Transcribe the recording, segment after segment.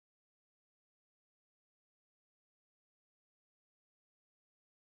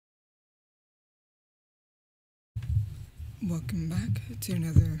Welcome back to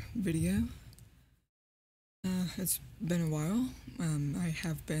another video. It's been a while. I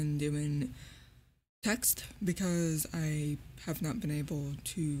have been doing text because I have not been able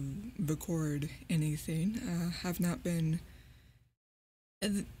to record anything. Have not been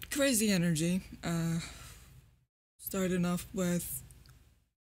crazy energy. Starting off with,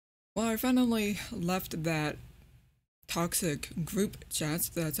 well, I finally left that toxic group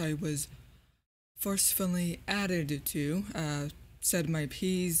chat that I was forcefully added to, said my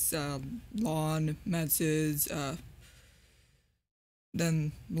piece, lawn, message,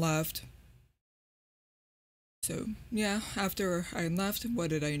 then left. So, yeah, after I left, what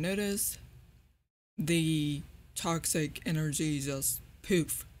did I notice? The toxic energy just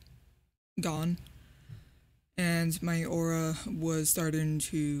poof, gone. And my aura was starting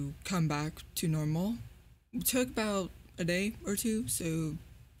to come back to normal. It took about a day or two, so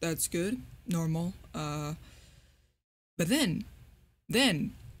that's good. Normal. But then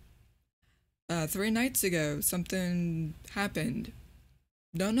 3 nights ago, something happened.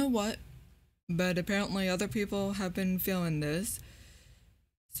 Don't know what, but apparently other people have been feeling this.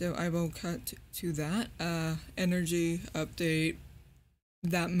 So I will cut to that. Energy update.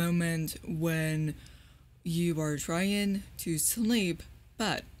 That moment when you are trying to sleep,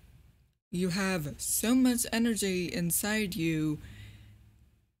 but you have so much energy inside you,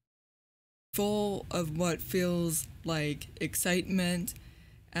 full of what feels like excitement.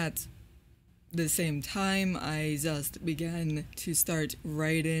 At the same time, I just began to start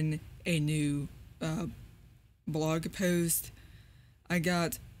writing a new blog post. I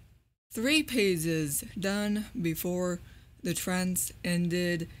got 3 pages done before the trance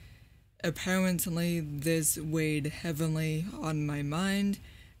ended. Apparently, this weighed heavily on my mind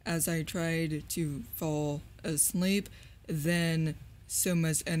as I tried to fall asleep. Then so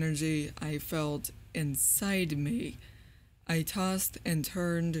much energy I felt inside me. I tossed and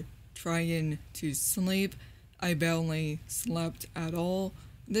turned, trying to sleep. I barely slept at all.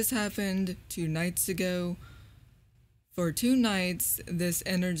 This happened 2 nights ago. For 2 nights, this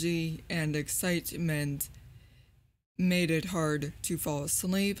energy and excitement made it hard to fall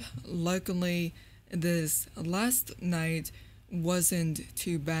asleep. Luckily, this last night wasn't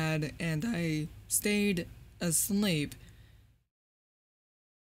too bad and I stayed asleep.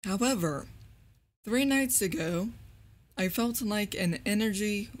 However, 3 nights ago, I felt like an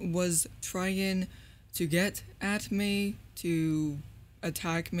energy was trying to get at me, to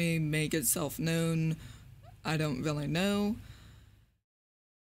attack me, make itself known. I don't really know.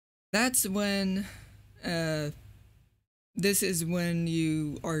 That's when, this is when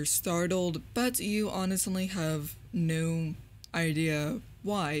you are startled, but you honestly have no idea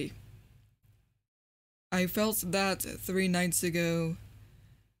why. I felt that 3 nights ago.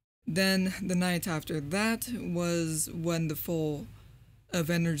 Then the night after that was when the full of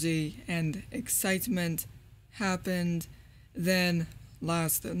energy and excitement happened. Then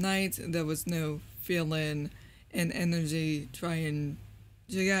last night there was no feeling and energy trying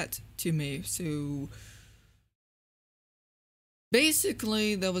to get to me. So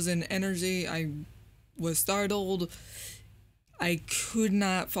basically there was an energy. I was startled. I could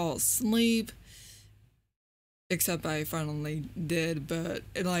not fall asleep. Except I finally did, but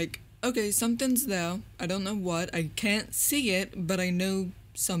okay, something's there. I don't know what. I can't see it, but I know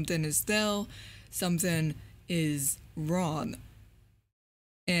something is there. Something is wrong.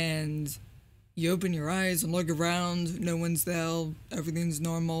 And you open your eyes and look around. No one's there. Everything's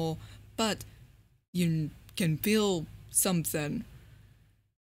normal. But you can feel something.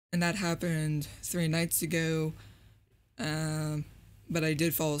 And that happened 3 nights ago. But I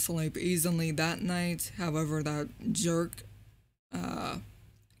did fall asleep easily that night. However, that jerk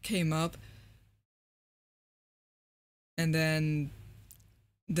came up. And then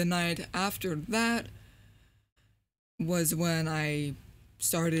the night after that was when I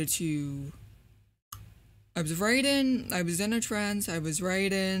started to... I was writing. I was in a trance. I was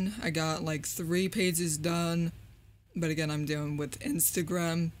writing. I got like 3 pages done. But again, I'm dealing with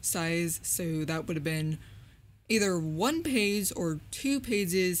Instagram size. So that would have been either 1 page or 2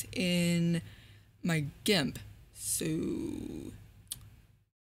 pages in my GIMP. So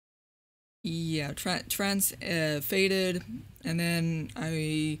yeah, trance faded, and then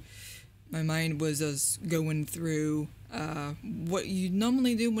my mind was just going through what you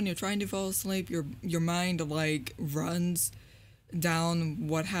normally do when you're trying to fall asleep. Your mind like runs down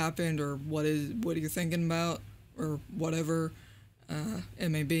what happened or what you're thinking about or whatever it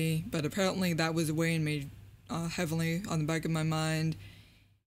may be. But apparently that was weighing me heavily on the back of my mind.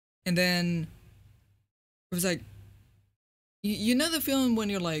 And then it was like, you know the feeling when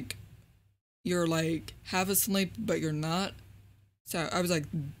you're like you're like half asleep, but you're not. So I was like,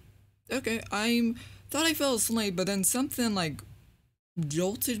 okay, I thought I fell asleep, but then something like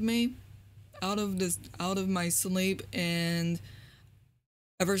jolted me out of my sleep, and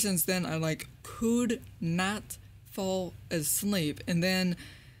ever since then I like could not fall asleep. And then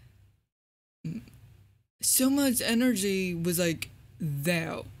so much energy was like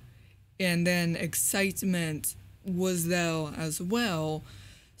there, and then excitement was there as well.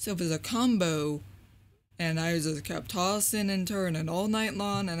 So it was a combo, and I just kept tossing and turning all night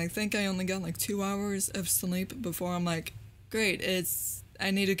long. And I think I only got like 2 hours of sleep before I'm like, great,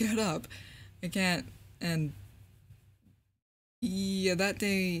 I need to get up. I can't. And yeah, that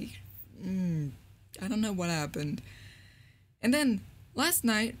day, I don't know what happened. And then last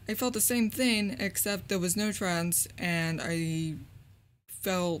night, I felt the same thing, except there was no trance, and I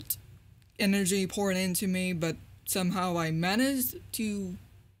felt energy pouring into me, but somehow I managed to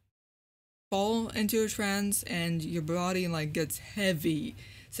fall into a trance, and your body like gets heavy.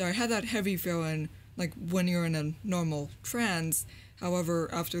 So I had that heavy feeling like when you're in a normal trance. However,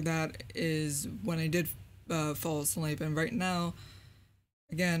 after that is when I did fall asleep, and right now,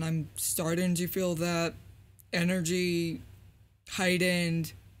 again, I'm starting to feel that energy,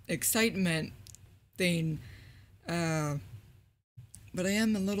 heightened excitement thing. But I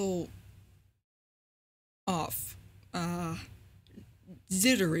am a little off.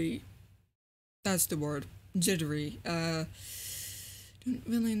 Jittery. That's the word. Jittery. Don't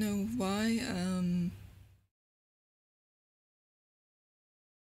really know why.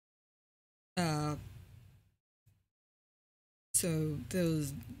 So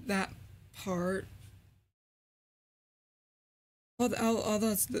there's that part. Well,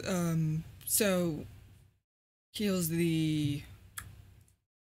 that's the, so here's the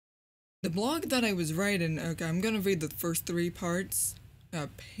blog that I was writing. Okay, I'm gonna read the first three parts,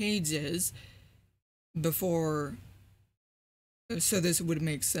 pages before, so this would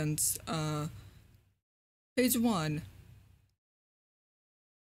make sense. Page 1.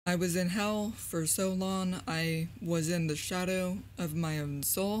 I was in hell for so long, I was in the shadow of my own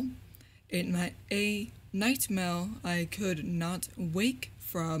soul. A nightmare I could not wake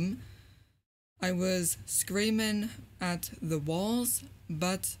from. I was screaming at the walls,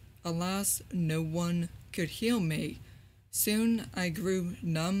 but alas, no one could heal me. Soon I grew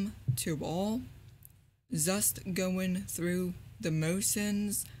numb to all, just going through the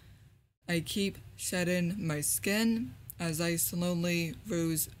motions. I keep shedding my skin as I slowly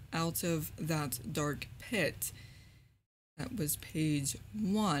rose out of that dark pit. That was page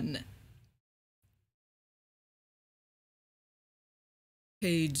 1.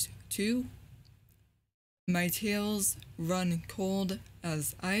 Page 2. My tears run cold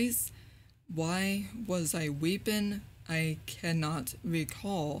as ice. Why was I weeping? I cannot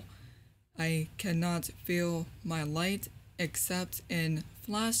recall. I cannot feel my light except in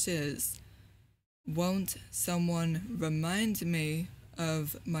flashes. Won't someone remind me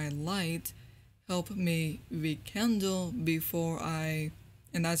of my light? Help me rekindle before I...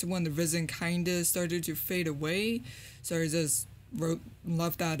 And that's when the risen kinda started to fade away. So I just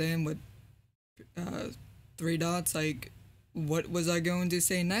left that in with 3 dots. Like, what was I going to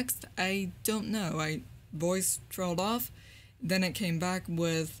say next? I don't know. I voice trailed off. Then it came back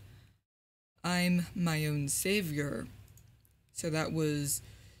with, I'm my own savior. So that was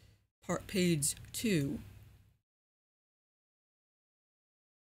page 2.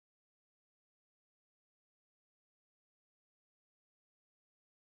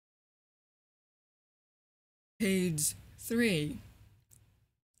 Page 3.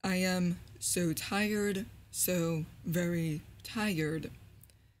 I am so tired, so very tired.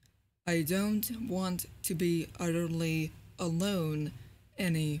 I don't want to be utterly alone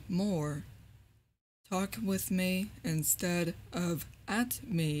anymore. Talk with me instead of at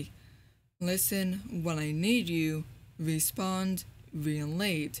me. Listen when I need you. Respond,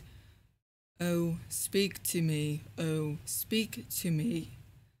 relate. Oh, speak to me. Oh, speak to me.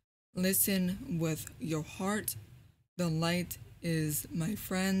 Listen with your heart. The light is my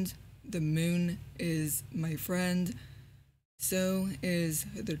friend. The moon is my friend. So is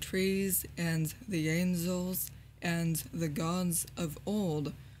the trees and the angels and the gods of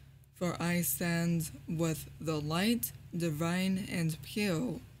old. For I stand with the light, divine and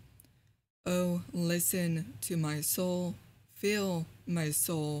pure. Oh, listen to my soul, feel my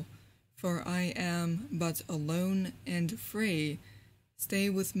soul, for I am but alone and free. Stay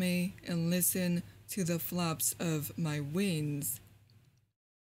with me and listen to the flaps of my wings.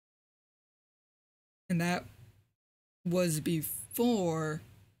 And that was before...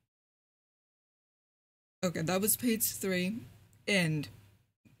 Okay, that was page 3, and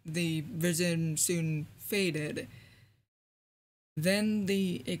the vision soon faded. Then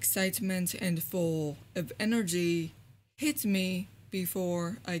the excitement and full of energy hit me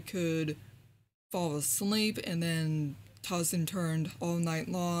before I could fall asleep, and then tossed and turned all night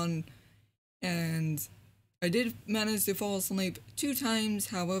long. And I did manage to fall asleep 2 times.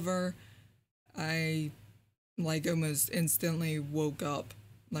 However, I like almost instantly woke up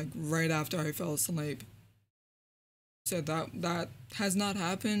like right after I fell asleep. So that has not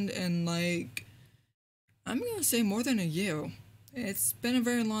happened in like, I'm gonna say, more than a year. It's been a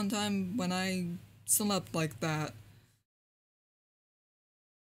very long time when I slept like that.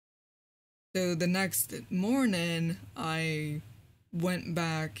 So the next morning, I went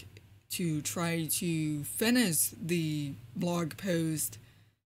back to try to finish the blog post,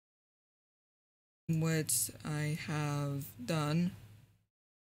 which I have done.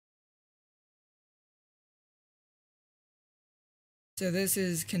 So this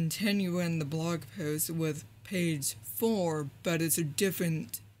is continuing the blog post with page 4, but it's a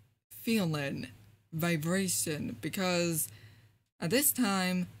different feeling, vibration, because at this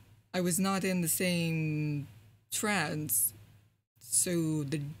time I was not in the same trance, so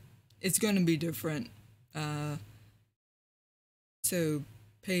it's going to be different. So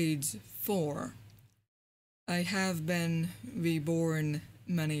page 4. I have been reborn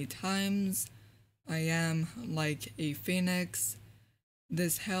many times. I am like a phoenix.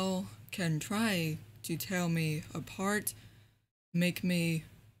 This hell can try to tear me apart, make me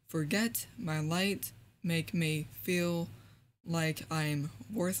forget my light, make me feel like I'm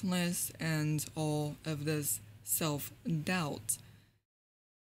worthless, and all of this self-doubt.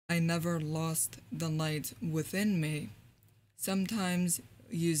 I never lost the light within me. Sometimes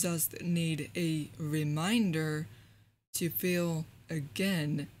you just need a reminder to feel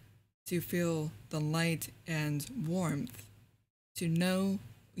again, to feel the light and warmth, to know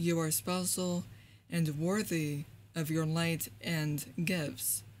you are special and worthy of your light and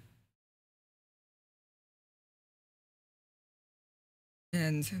gifts.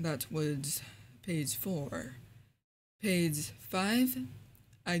 And that was page 4. Page 5.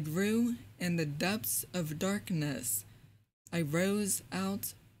 I grew in the depths of darkness. I rose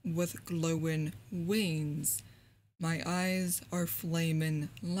out with glowing wings. My eyes are flaming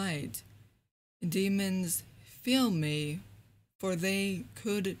light. Demons feel me, for they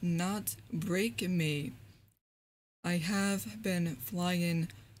could not break me. I have been flying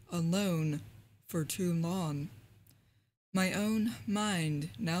alone for too long. My own mind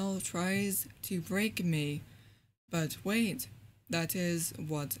now tries to break me, but wait, that is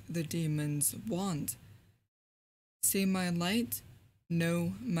what the demons want. See my light,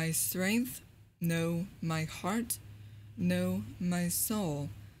 know my strength, know my heart, know my soul.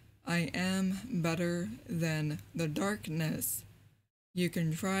 I am better than the darkness. You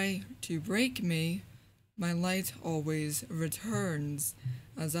can try to break me, my light always returns,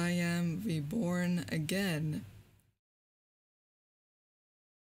 as I am reborn again.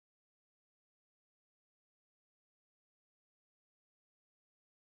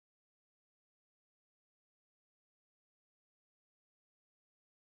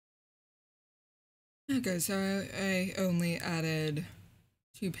 Okay, so I only added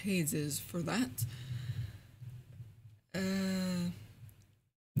 2 pages for that.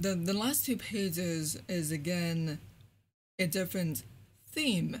 The last 2 pages is again a different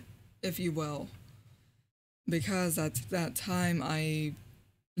theme, if you will, because at that time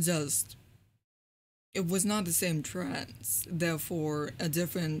it was not the same trance, therefore a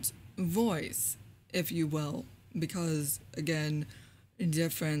different voice, if you will, because again,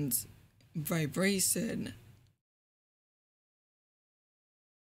 different vibration.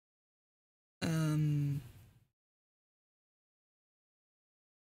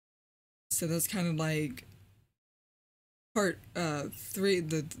 So that's kind of like part 3,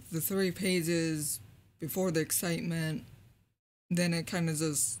 the 3 pages before the excitement. Then it kind of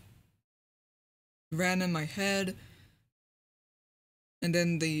just ran in my head, and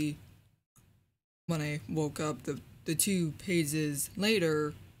then when I woke up, the 2 pages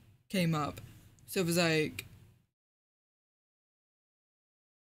later came up. So it was like,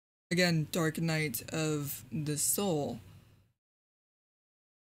 again, Dark Night of the Soul.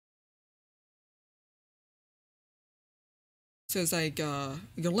 So it's like you're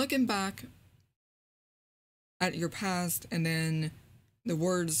looking back at your past, and then the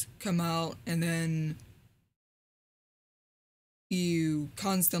words come out, and then you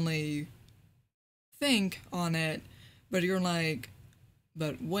constantly think on it, but you're like,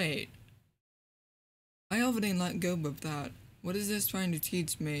 but wait, I already let go of that. What is this trying to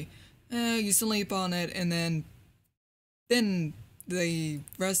teach me? You sleep on it, and then the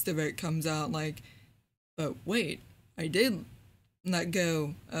rest of it comes out like, but wait, I did let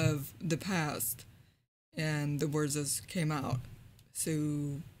go of the past, and the words just came out.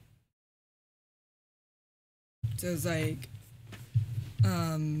 So it's like,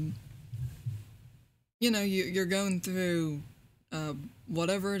 you're going through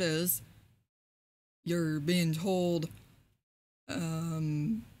whatever it is, you're being told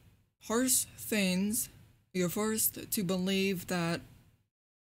harsh things, you're forced to believe that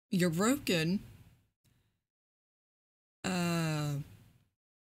you're broken,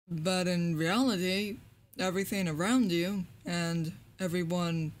 but in reality, everything around you and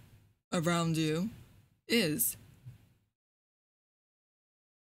everyone around you is.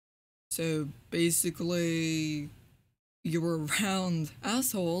 So basically, you were around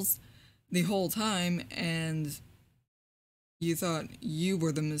assholes the whole time and you thought you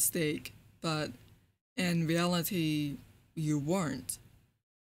were the mistake, but in reality, you weren't.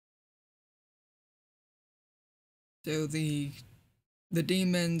 So the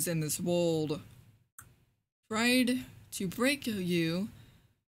demons in this world tried to break you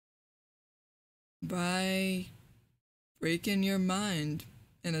by breaking your mind,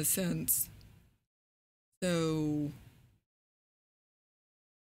 in a sense. So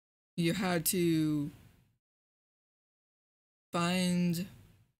you had to find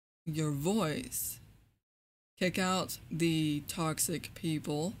your voice, kick out the toxic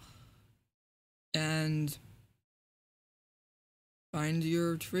people, and find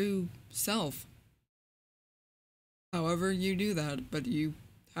your true self. However you do that, but you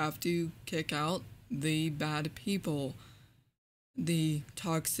have to kick out the bad people, the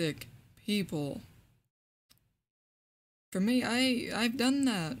toxic people. For me, I've done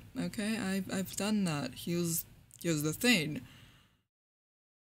that, okay? I've done that. Here's the thing.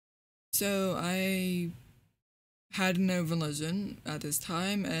 So I had no religion at this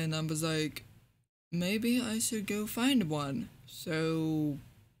time, and I was like, maybe I should go find one. So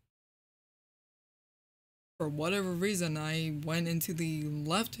for whatever reason, I went into the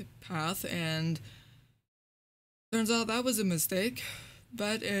left path, and turns out that was a mistake,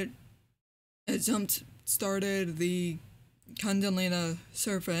 but it started the Kundalini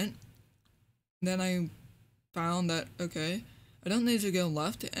serpent. Then I found that, okay, I don't need to go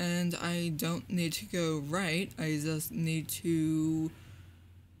left and I don't need to go right. I just need to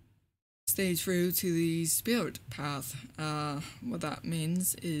stay true to the spirit path. What that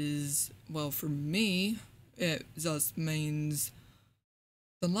means is, well, for me, it just means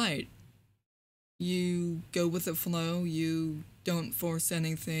the light. You go with the flow, you don't force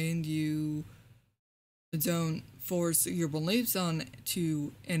anything, you don't force your beliefs on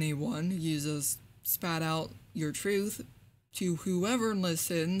to anyone, you just spat out your truth to whoever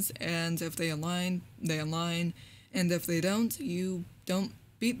listens, and if they align, they align, and if they don't, you don't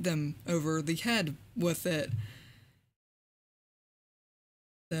beat them over the head with it.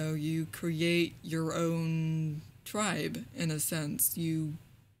 So you create your own tribe, in a sense. You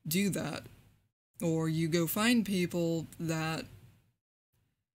do that. Or you go find people that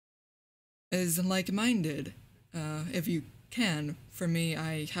is like-minded, if you can. For me,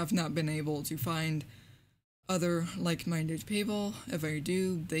 I have not been able to find other like-minded people. If I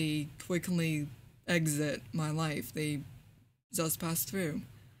do, they quickly exit my life. They just pass through.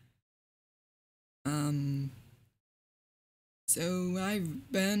 So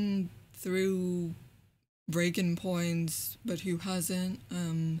I've been through breaking points, but who hasn't?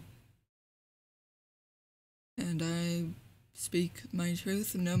 And I speak my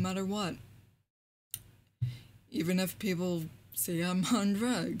truth no matter what. Even if people say I'm on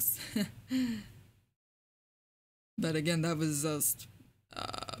drugs. But again, that was just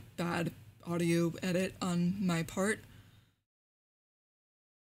a bad audio edit on my part.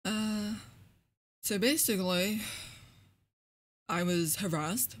 So basically, I was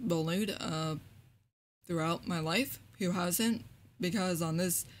harassed, bullied, throughout my life. Who hasn't? Because on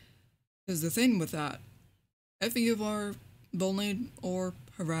this is the thing with that. If you are bullied or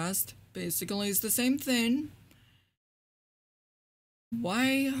harassed, basically it's the same thing.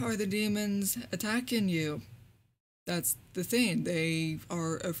 Why are the demons attacking you? That's the thing. They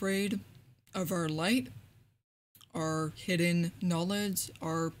are afraid of our light, our hidden knowledge,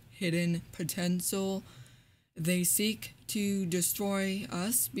 our hidden potential. They seek to destroy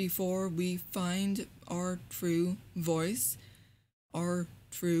us before we find our true voice, our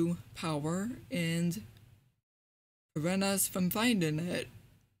true power, and prevent us from finding it.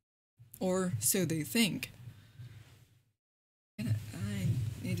 Or so they think. I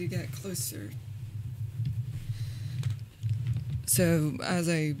need to get closer. So, as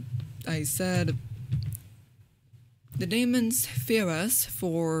I said, the demons fear us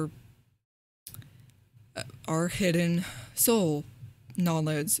for our hidden soul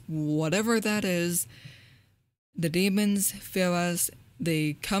knowledge, whatever that is. The demons fear us.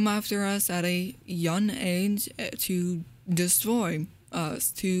 They come after us at a young age to destroy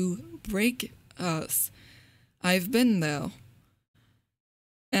us, to break us. I've been there.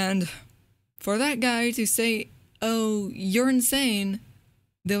 And for that guy to say, oh, you're insane,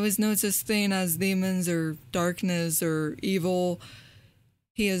 there is no such thing as demons or darkness or evil,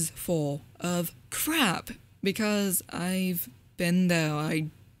 he is full of crap, because I've been there.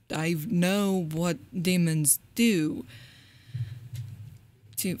 I know what demons do.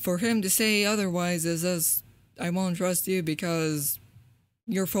 For him to say otherwise is as, I won't trust you because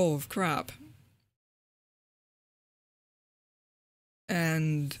you're full of crap.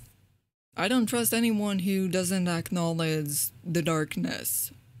 And I don't trust anyone who doesn't acknowledge the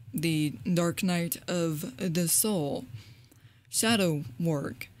darkness, the dark night of the soul, shadow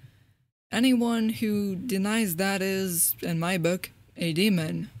work. Anyone who denies that is, in my book, a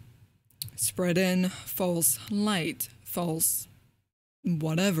demon, spreading false light, false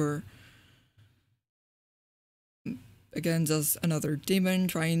whatever. Again, just another demon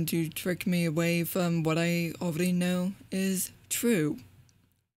trying to trick me away from what I already know is true.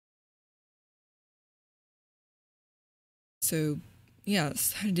 So,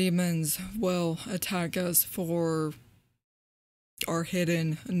 yes, demons will attack us for our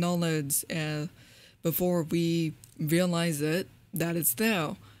hidden knowledge before we realize it, that it's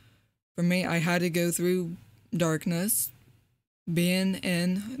there. For me, I had to go through darkness, being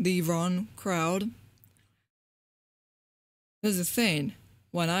in the wrong crowd. There's a thing.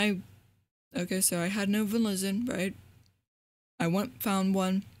 So I had no religion, right? I found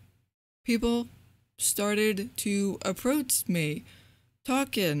one. People started to approach me,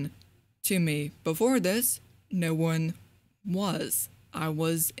 talking to me. Before this, no one was. I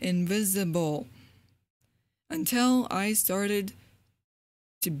was invisible. Until I started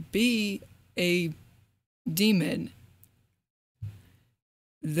to be a demon.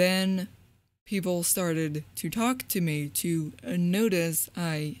 Then people started to talk to me, to notice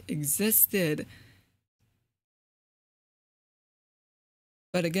I existed.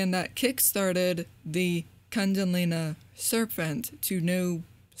 But again, that kick-started the Kundalini serpent to know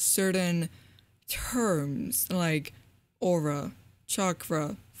certain terms like aura,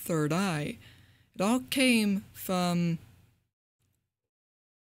 chakra, third eye. It all came from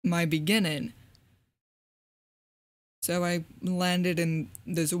my beginning. So I landed in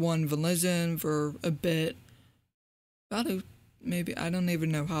this one religion for a bit, maybe, I don't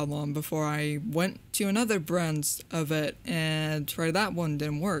even know how long, before I went to another branch of it and tried that one,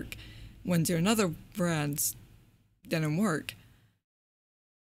 didn't work. Went to another branch, didn't work.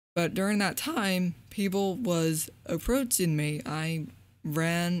 But during that time, people was approaching me. I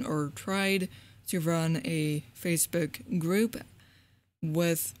ran or tried to run a Facebook group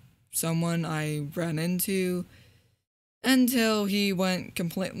with someone I ran into, until he went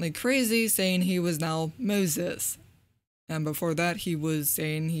completely crazy, saying he was now Moses. And before that, he was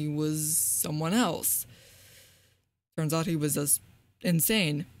saying he was someone else. Turns out he was just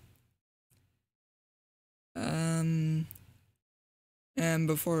insane. And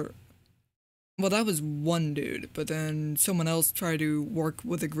before... Well, that was one dude, but then someone else tried to work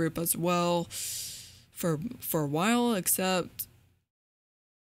with the group as well for a while, except...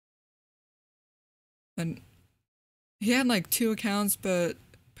 And he had like 2 accounts, but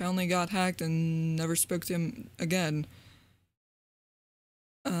apparently got hacked and never spoke to him again.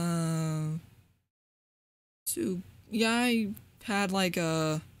 So yeah, I had like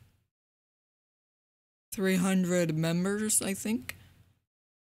 300 members, I think.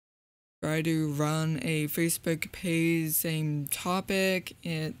 Tried to run a Facebook page, same topic.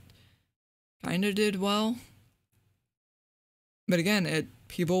 It kind of did well. But again,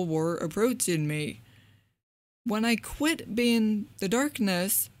 people were approaching me. When I quit being the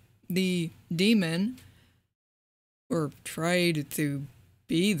darkness, the demon, or tried to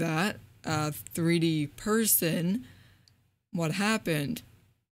be that, 3D person, what happened?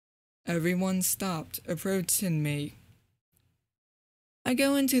 Everyone stopped approaching me. I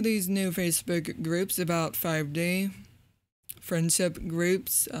go into these new Facebook groups about 5D, friendship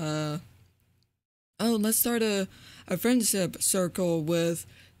groups. Let's start a friendship circle with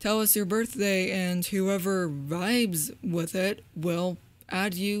tell us your birthday, and whoever vibes with it will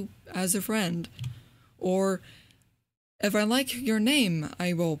add you as a friend. Or if I like your name,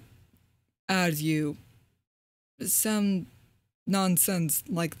 I will add you. Some nonsense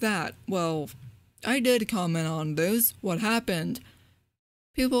like that. Well, I did comment on those. What happened?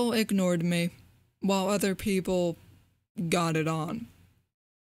 People ignored me, while other people got it on.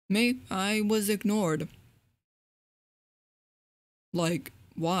 Me, I was ignored. Like,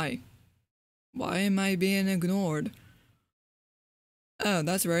 why? Why am I being ignored? Oh,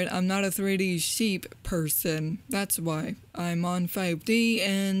 that's right, I'm not a 3D sheep person. That's why. I'm on 5D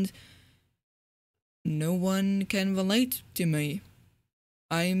and no one can relate to me.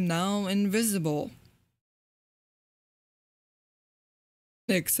 I'm now invisible.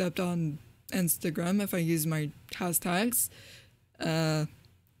 Except on Instagram if I use my hashtags. But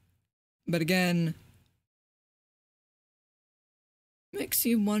again, makes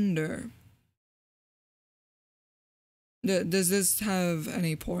you wonder. Does this have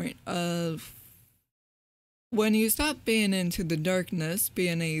any point of when you stop being into the darkness,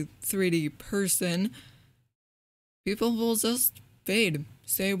 being a 3D person, people will just fade,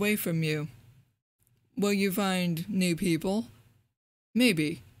 stay away from you. Will you find new people?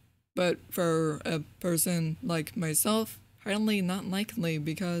 Maybe. But for a person like myself, highly not likely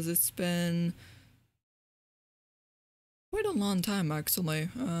because it's been quite a long time actually.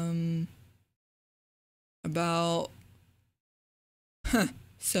 About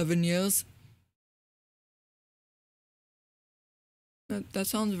 7 years. That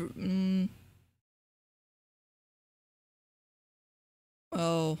sounds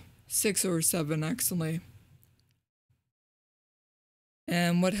well, 6 or 7 actually.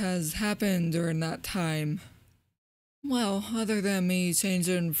 And what has happened during that time? Well, other than me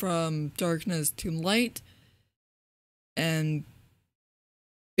changing from darkness to light and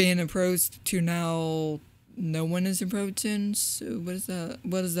being approached to now no one is approaching, so what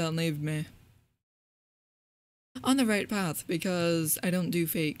does that leave me? On the right path because I don't do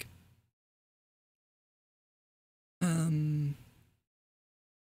fake.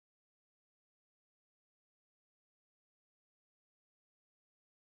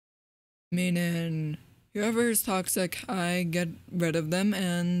 Meaning whoever is toxic, I get rid of them,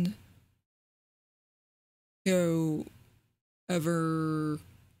 and whoever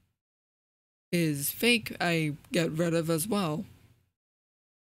is fake, I get rid of as well.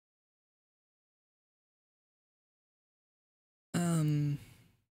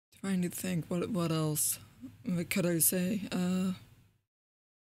 Trying to think what else could I say?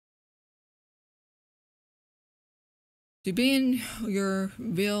 To being your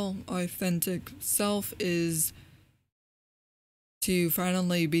real, authentic self is to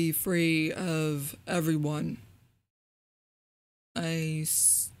finally be free of everyone. I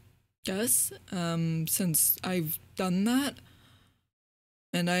guess, since I've done that,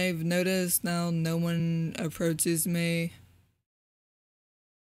 and I've noticed now no one approaches me.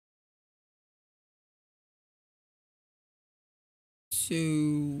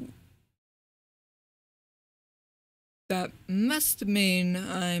 So that must mean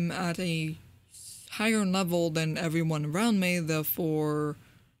I'm at a higher level than everyone around me, therefore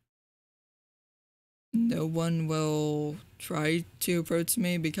no one will try to approach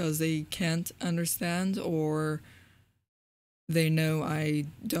me because they can't understand or they know I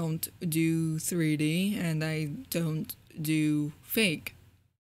don't do 3D and I don't do fake.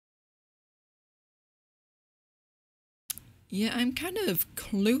 Yeah, I'm kind of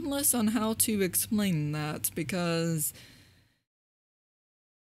clueless on how to explain that because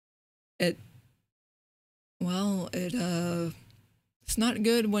it's not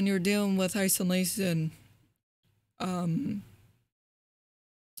good when you're dealing with isolation. Well,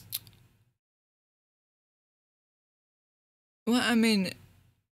 I mean,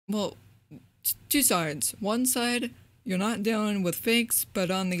 well, two sides. One side, you're not dealing with fakes, but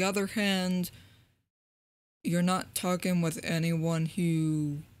on the other hand, you're not talking with anyone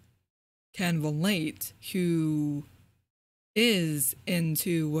who can relate, who is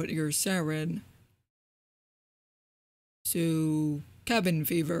into what you're sharing. So, cabin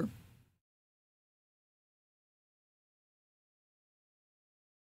fever.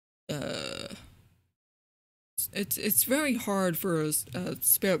 It's very hard for a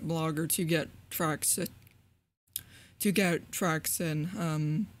spirit blogger to get tracks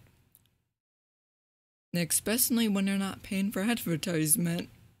in, especially when you're not paying for advertisement.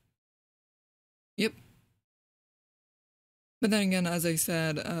 Yep. But then again, as I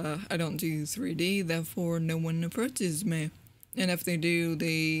said, I don't do 3D, therefore no one approaches me. And if they do,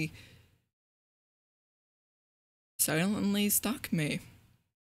 they silently stalk me.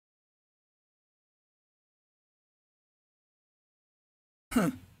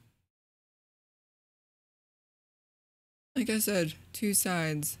 Huh. Like I said, two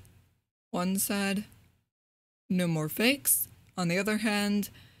sides. One side, no more fakes. On the other hand,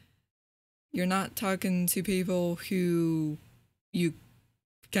 you're not talking to people who you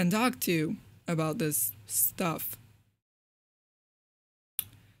can talk to about this stuff.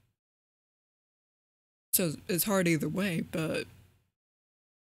 So it's hard either way, but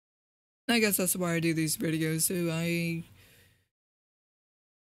I guess that's why I do these videos, so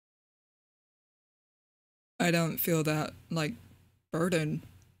I don't feel that like burden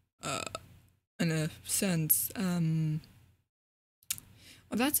uh in a sense. Well,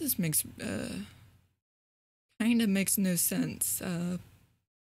 that just makes kind of makes no sense.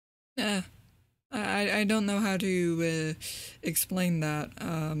 Yeah, I don't know how to explain that.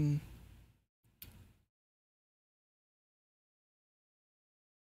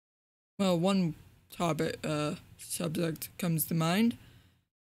 Well, one topic subject comes to mind: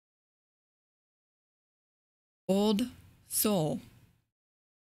 old soul.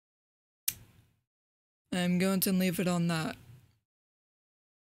 I'm going to leave it on that.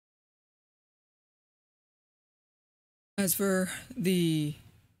 As for the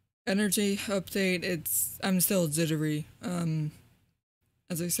energy update, I'm still jittery.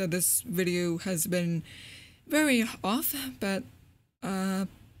 As I said, this video has been very off, but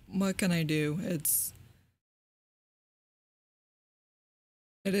what can I do? It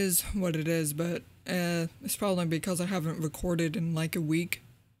is what it is, but it's probably because I haven't recorded in like a week.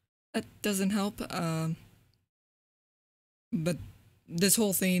 That doesn't help. But this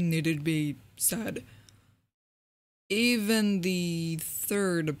whole thing needed to be said. Even the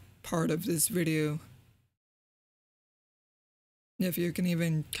third part of this video, if you can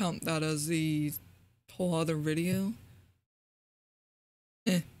even count that as the whole other video,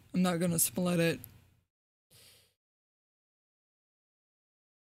 I'm not gonna split it.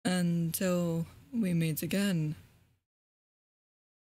 Until we meet again.